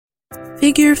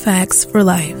Figure Facts for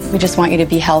Life. We just want you to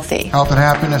be healthy. Health and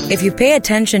happiness. If you pay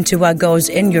attention to what goes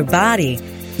in your body,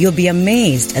 you'll be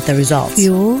amazed at the results.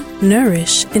 Fuel,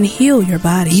 nourish, and heal your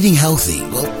body. Eating healthy,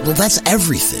 well, that's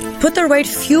everything. Put the right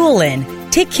fuel in.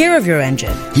 Take care of your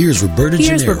engine. Here's Roberta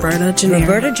Gennaro.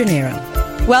 Roberta Gennaro.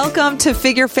 Welcome to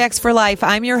Figure Facts for Life.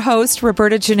 I'm your host,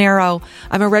 Roberta Gennaro.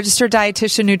 I'm a registered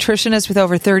dietitian nutritionist with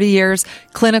over 30 years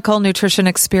clinical nutrition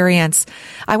experience.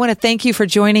 I want to thank you for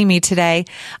joining me today.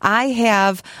 I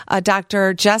have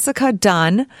Dr. Jessica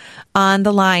Dunne on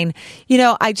the line. You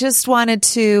know, I just wanted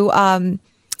to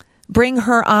bring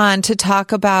her on to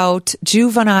talk about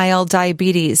juvenile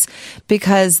diabetes,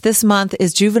 because this month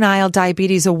is Juvenile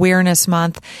Diabetes Awareness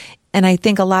Month. And I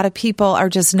think a lot of people are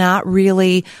just not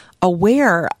really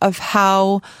aware of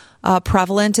how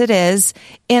prevalent it is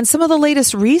and some of the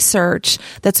latest research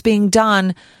that's being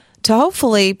done to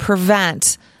hopefully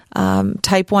prevent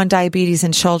type 1 diabetes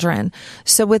in children.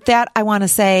 So with that, I want to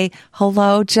say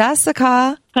hello,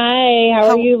 Jessica. Hi, how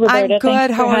are you, Roberta? I'm good.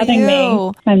 Thanks how for are having you?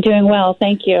 Me. I'm doing well,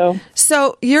 thank you.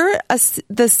 So you're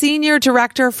the Senior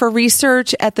Director for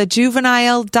Research at the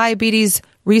Juvenile Diabetes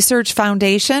Research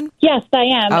Foundation? Yes, I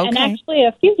am. Okay. And actually,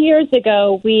 a few years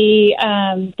ago, we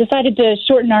decided to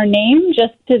shorten our name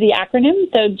just to the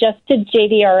acronym, so just to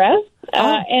JDRF.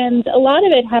 And a lot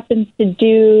of it happens to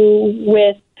do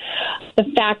with the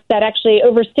fact that actually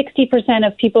over 60%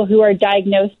 of people who are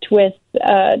diagnosed with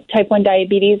type 1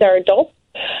 diabetes are adults.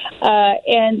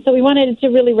 And so we wanted to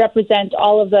really represent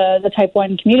all of the type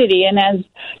 1 community. And as,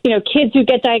 you know, kids who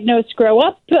get diagnosed grow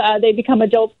up, they become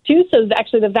adults too. So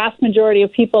actually the vast majority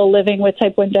of people living with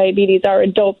type 1 diabetes are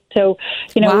adults. So,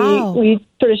 you know, wow. we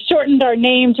sort of shortened our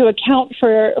name to account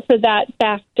for that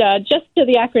fact, just to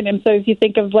the acronym. So if you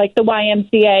think of like the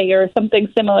YMCA or something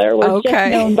similar, we're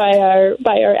just known by our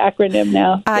acronym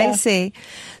now. I see.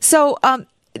 So,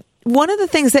 one of the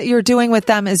things that you're doing with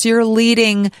them is you're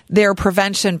leading their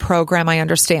prevention program, I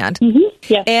understand. Mm-hmm.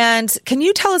 Yes. And can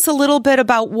you tell us a little bit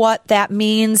about what that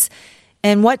means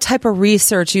and what type of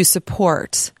research you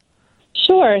support?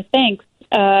 Sure, thanks.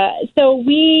 So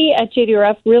we at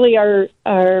JDRF really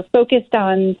are focused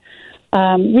on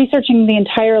researching the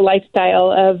entire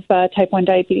lifestyle of type 1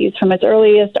 diabetes, from its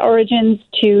earliest origins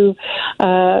to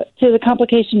the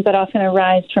complications that often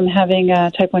arise from having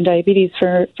type 1 diabetes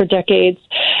for decades.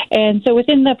 And so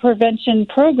within the prevention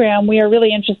program, we are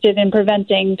really interested in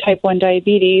preventing type 1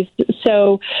 diabetes.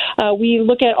 So we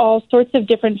look at all sorts of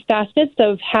different facets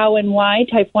of how and why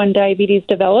type 1 diabetes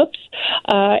develops,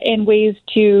 and ways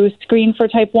to screen for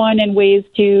type 1 and ways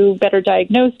to better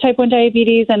diagnose type 1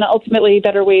 diabetes, and ultimately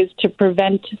better ways to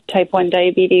prevent type 1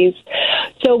 diabetes.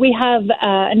 So we have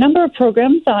a number of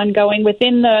programs ongoing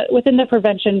within the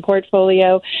prevention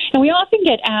portfolio, and we often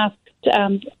get asked,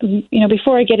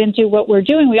 before I get into what we're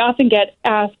doing, we often get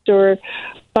asked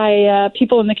by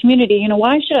people in the community,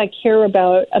 why should I care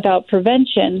about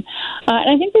prevention? And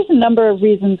I think there's a number of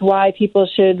reasons why people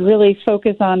should really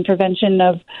focus on prevention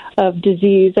of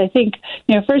disease. I think,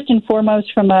 first and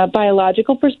foremost, from a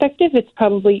biological perspective, it's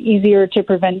probably easier to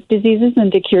prevent diseases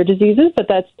than to cure diseases, but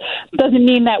that doesn't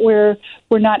mean that we're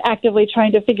not actively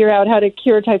trying to figure out how to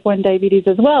cure type 1 diabetes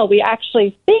as well. We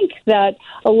actually think that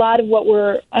a lot of what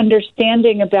we're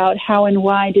understanding about how and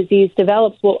why disease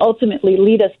develops will ultimately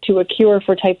lead us to a cure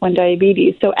for type 1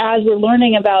 diabetes. So as we're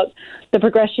learning about the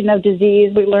progression of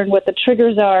disease, we learn what the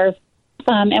triggers are,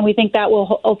 and we think that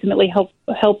will ultimately help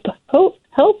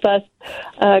us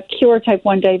cure type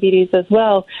 1 diabetes as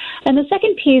well. And the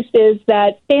second piece is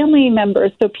that family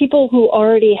members, so people who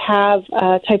already have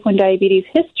type 1 diabetes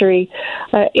history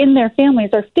in their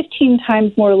families, are 15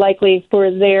 times more likely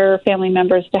for their family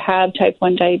members to have type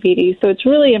 1 diabetes. So it's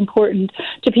really important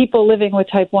to people living with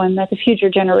type 1 that the future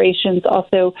generations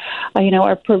also,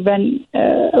 are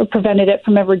prevented it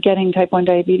from ever getting type 1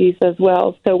 diabetes as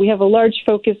well. So we have a large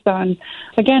focus on,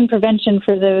 again, prevention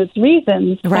for those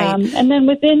reasons. Right. And then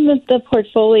within the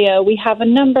portfolio, we have a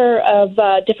number of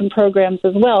different programs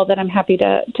as well that I'm happy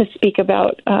to speak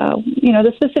about,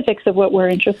 the specifics of what we're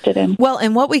interested in. Well,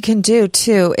 and what we can do,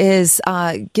 too, is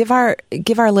give our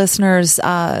listeners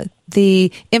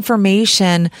the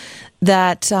information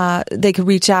that they could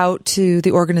reach out to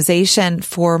the organization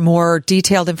for more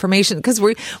detailed information, because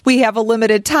we have a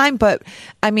limited time. But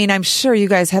I mean, I'm sure you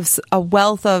guys have a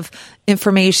wealth of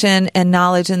information and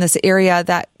knowledge in this area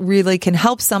that really can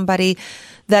help somebody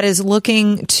that is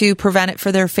looking to prevent it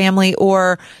for their family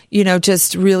or,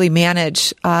 just really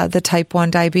manage the type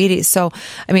 1 diabetes. So,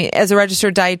 I mean, as a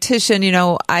registered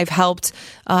dietitian, I've helped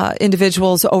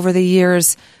individuals over the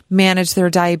years manage their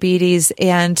diabetes,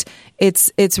 and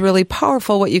it's really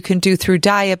powerful what you can do through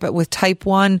diet. But with type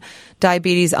 1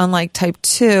 diabetes, unlike type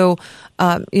 2,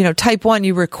 type 1,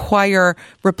 you require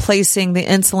replacing the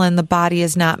insulin the body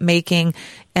is not making.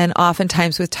 And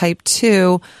oftentimes with type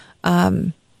 2,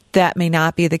 that may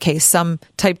not be the case. Some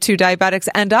type 2 diabetics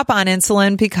end up on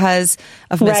insulin because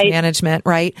of mismanagement,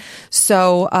 right?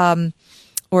 So,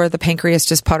 or the pancreas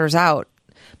just putters out.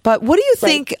 But what do you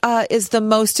think is the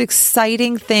most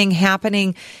exciting thing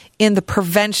happening in the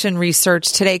prevention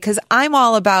research today? Because I'm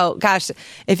all about, gosh,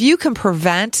 if you can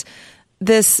prevent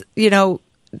this,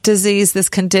 disease, this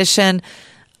condition,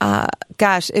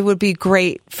 it would be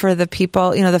great for the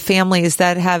people, the families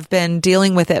that have been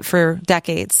dealing with it for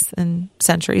decades and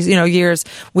centuries, years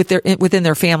within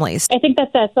their families. I think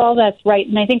that's all that's right.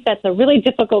 And I think that's a really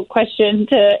difficult question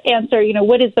to answer.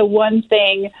 What is the one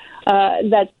thing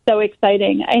that's so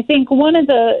exciting? I think one of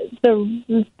the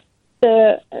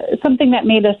something that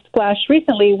made a splash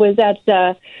recently was at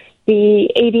the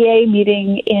ADA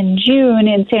meeting in June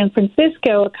in San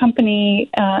Francisco. A company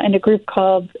and a group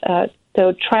called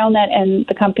TrialNet and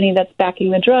the company that's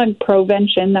backing the drug,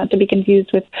 Provention, not to be confused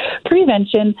with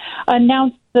prevention,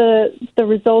 announced the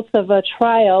results of a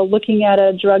trial looking at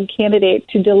a drug candidate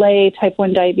to delay type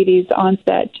 1 diabetes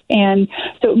onset. And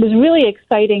so it was really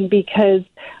exciting because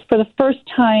for the first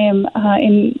time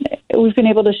we've been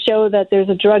able to show that there's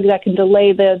a drug that can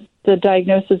delay the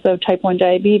diagnosis of type 1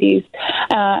 diabetes.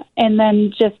 And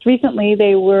then just recently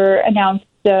they were announced,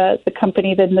 the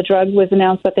company, then the drug was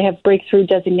announced that they have breakthrough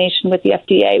designation with the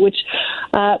FDA, which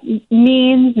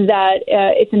means that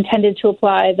it's intended to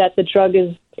apply that the drug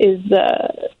is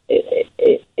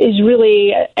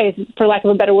really, for lack of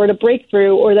a better word, a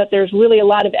breakthrough, or that there's really a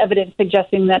lot of evidence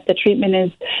suggesting that the treatment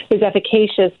is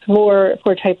efficacious for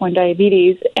type 1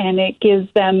 diabetes, and it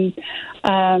gives them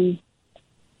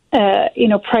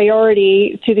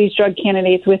priority to these drug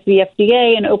candidates with the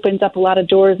FDA and opens up a lot of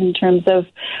doors in terms of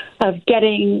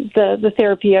getting the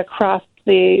therapy across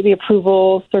the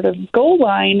approval sort of goal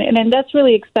line. And that's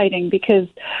really exciting because,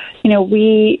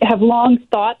 we have long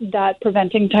thought that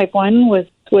preventing type 1 was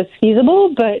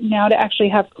feasible, but now to actually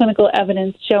have clinical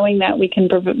evidence showing that we can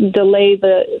delay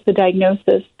the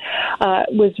diagnosis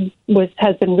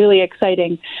has been really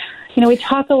exciting. We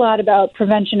talk a lot about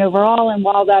prevention overall, and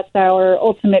while that's our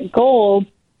ultimate goal,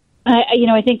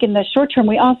 I think in the short term,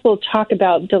 we also talk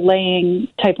about delaying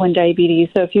type 1 diabetes.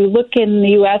 So if you look in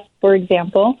the U.S., for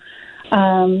example,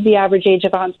 the average age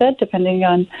of onset, depending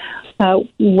on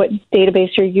what database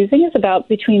you're using, is about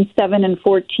between 7 and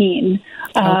 14.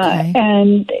 Okay.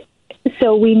 And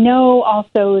so we know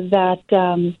also that,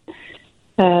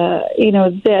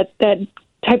 that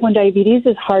type 1 diabetes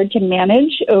is hard to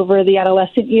manage over the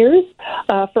adolescent years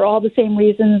for all the same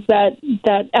reasons that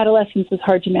adolescence is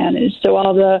hard to manage. So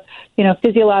all the,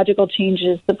 physiological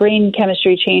changes, the brain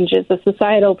chemistry changes, the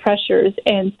societal pressures.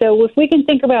 And so if we can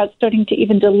think about starting to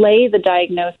even delay the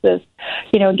diagnosis,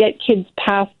 get kids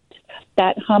past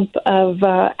that hump of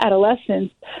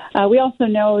adolescence, we also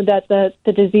know that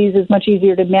the disease is much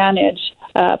easier to manage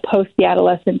post the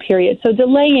adolescent period. So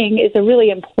delaying is a really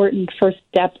important first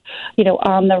step,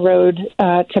 on the road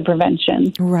to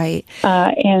prevention. Right.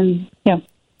 Yeah.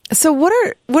 So what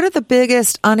are the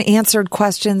biggest unanswered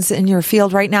questions in your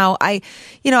field right now? I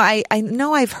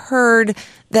know I've heard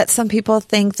that some people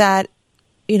think that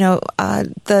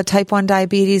the type 1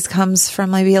 diabetes comes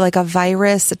from maybe like a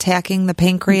virus attacking the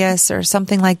pancreas or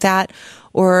something like that,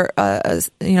 or,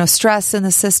 stress in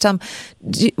the system.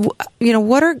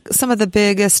 What are some of the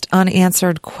biggest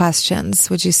unanswered questions,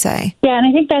 would you say? Yeah, and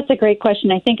I think that's a great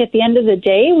question. I think at the end of the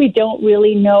day, we don't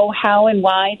really know how and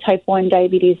why type 1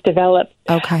 diabetes develops.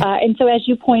 Okay. And so as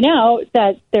you point out,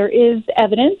 that there is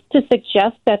evidence to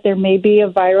suggest that there may be a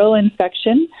viral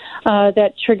infection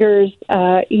that triggers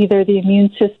either the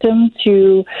immune system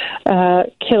to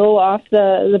kill off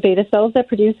the beta cells that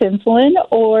produce insulin,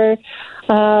 or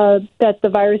that the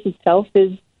virus itself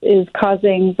is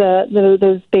causing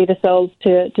those beta cells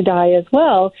to die as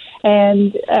well.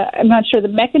 And I'm not sure the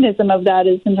mechanism of that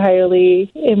is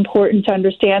entirely important to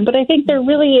understand, but I think there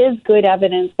really is good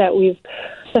evidence that we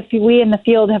in the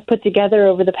field have put together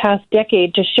over the past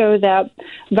decade to show that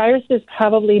viruses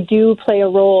probably do play a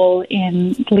role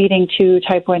in leading to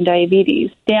type 1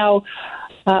 diabetes. Now,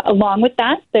 Along with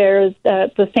that, there's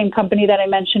the same company that I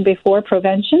mentioned before,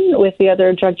 Provention, with the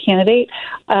other drug candidate,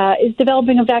 is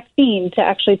developing a vaccine to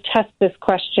actually test this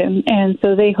question. And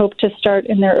so they hope to start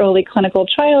in their early clinical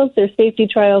trials, their safety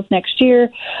trials next year.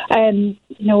 And,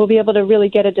 we'll be able to really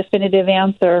get a definitive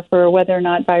answer for whether or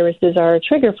not viruses are a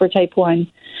trigger for type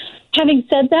 1. Having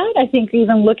said that, I think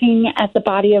even looking at the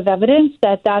body of evidence,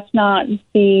 that's not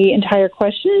the entire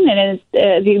question and it's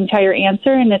the entire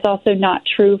answer, and it's also not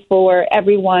true for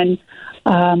everyone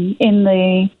in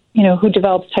the who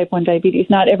develops type 1 diabetes.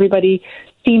 Not everybody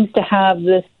seems to have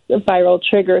this viral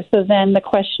trigger. So then the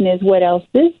question is, what else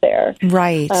is there?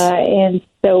 Right. And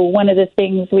so one of the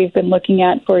things we've been looking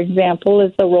at, for example,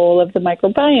 is the role of the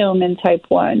microbiome in type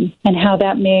 1 and how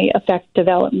that may affect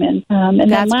development. And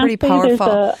that's then pretty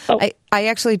powerful. I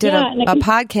actually did a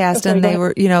podcast, and they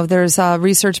were, there's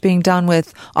research being done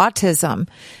with autism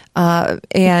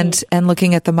and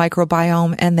looking at the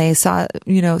microbiome, and they saw,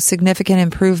 significant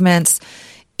improvements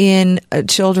in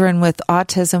children with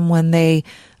autism when they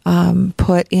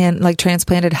put in, like,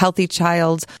 transplanted healthy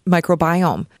child's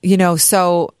microbiome,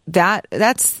 so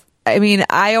that's,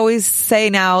 I always say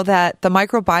now that the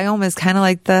microbiome is kind of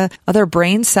like the other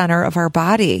brain center of our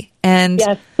body, and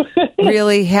yes.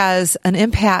 really has an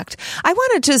impact. I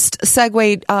want to just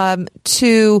segue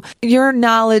to your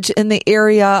knowledge in the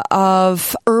area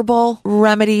of herbal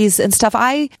remedies and stuff.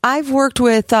 I've worked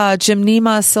with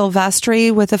Gymnema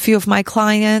sylvestre with a few of my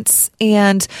clients,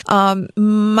 and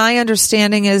my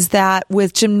understanding is that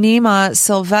with Gymnema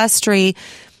sylvestre,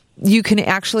 you can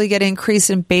actually get increase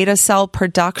in beta cell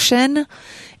production.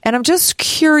 And I'm just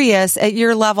curious, at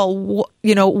your level,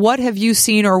 what have you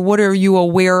seen or what are you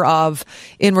aware of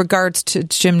in regards to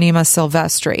Gymnema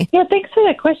sylvestre? Yeah, thanks for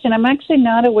that question. I'm actually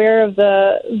not aware of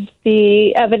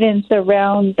the evidence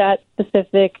around that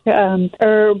specific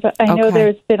herb. I know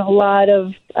there's been a lot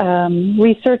of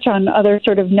research on other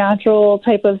sort of natural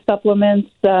type of supplements,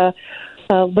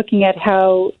 looking at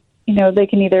how, they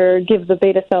can either give the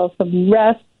beta cells some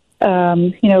rest, or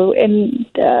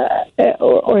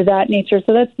that nature.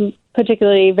 So that's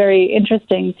particularly very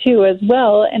interesting too, as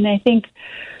well. And I think,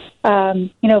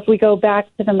 if we go back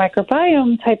to the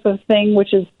microbiome type of thing,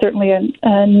 which is certainly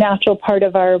a natural part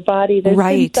of our body,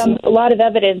 there's been a lot of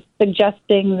evidence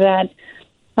suggesting that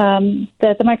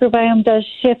the microbiome does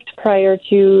shift prior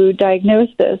to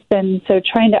diagnosis. And so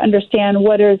trying to understand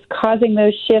what is causing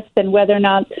those shifts and whether or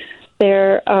not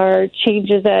there are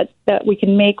changes that we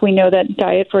can make. We know that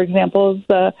diet, for example, is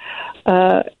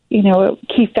a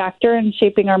key factor in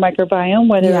shaping our microbiome,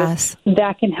 whether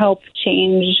that can help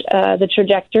change the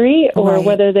trajectory, or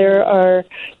whether there are,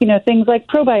 things like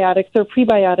probiotics or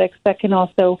prebiotics that can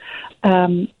also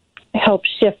help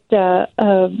shift the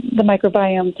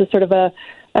microbiome to sort of a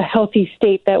healthy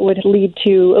state that would lead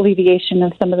to alleviation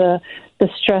of some of the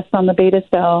stress on the beta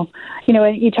cell.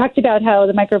 And you talked about how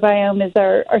the microbiome is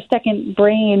our second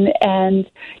brain. And,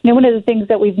 one of the things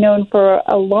that we've known for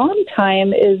a long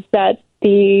time is that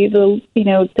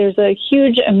there's a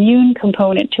huge immune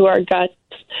component to our guts.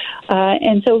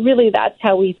 And so really that's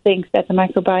how we think that the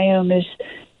microbiome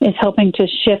is helping to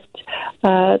shift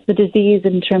the disease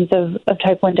in terms of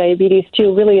type 1 diabetes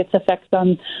too. Really, its effects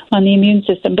on the immune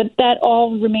system, but that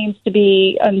all remains to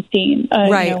be unseen.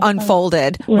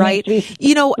 Unfolded, right? Remains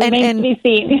to be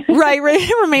seen. Right,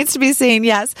 remains to be seen.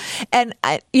 Yes, and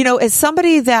as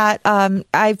somebody that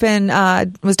I've been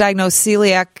was diagnosed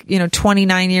celiac,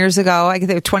 29 years ago. I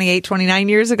think 29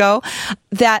 years ago,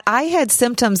 that I had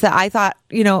symptoms that I thought,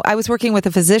 I was working with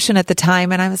a physician at the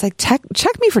time, and I was like, check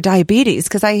me for diabetes,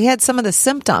 because I had some of the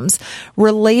symptoms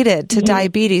related to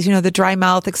diabetes, the dry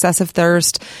mouth, excessive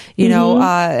thirst,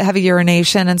 heavy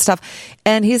urination and stuff.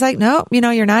 And he's like, no,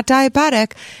 you're not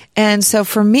diabetic. And so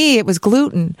for me, it was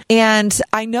gluten. And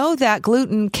I know that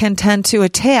gluten can tend to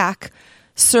attack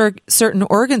certain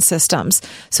organ systems.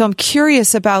 So I'm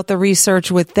curious about the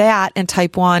research with that and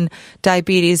type 1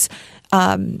 diabetes,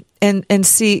 and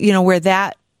see, where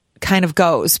that kind of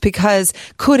goes, because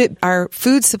our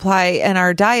food supply and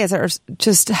our diets are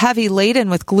just heavy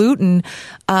laden with gluten,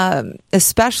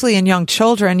 especially in young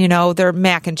children, their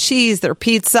mac and cheese, their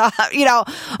pizza,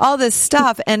 all this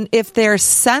stuff. And if they're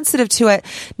sensitive to it,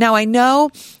 now I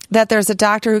know that there's a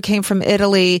doctor who came from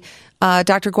Italy,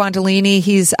 Dr. Guandolini,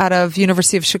 he's out of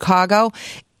University of Chicago.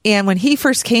 And when he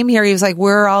first came here, he was like,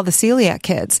 where are all the celiac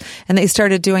kids? And they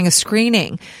started doing a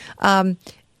screening.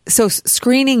 So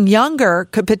screening younger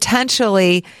could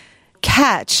potentially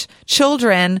catch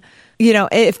children,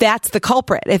 if that's the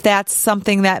culprit, if that's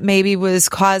something that maybe was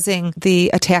causing the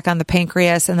attack on the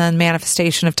pancreas and then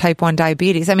manifestation of type 1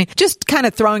 diabetes. Just kind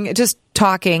of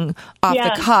talking off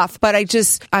the cuff, but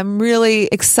I'm really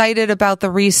excited about the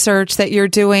research that you're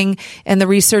doing and the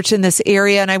research in this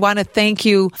area. And I want to thank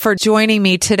you for joining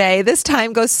me today. This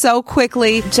time goes so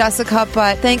quickly, Jessica,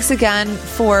 but thanks again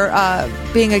for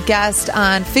being a guest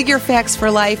on Figure Facts for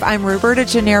Life. I'm Roberta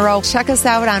Gennaro. Check us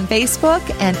out on Facebook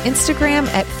and Instagram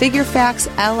at Figure Facts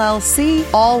LLC,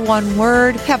 all one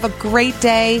word. Have a great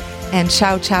day, and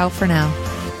ciao, ciao for now.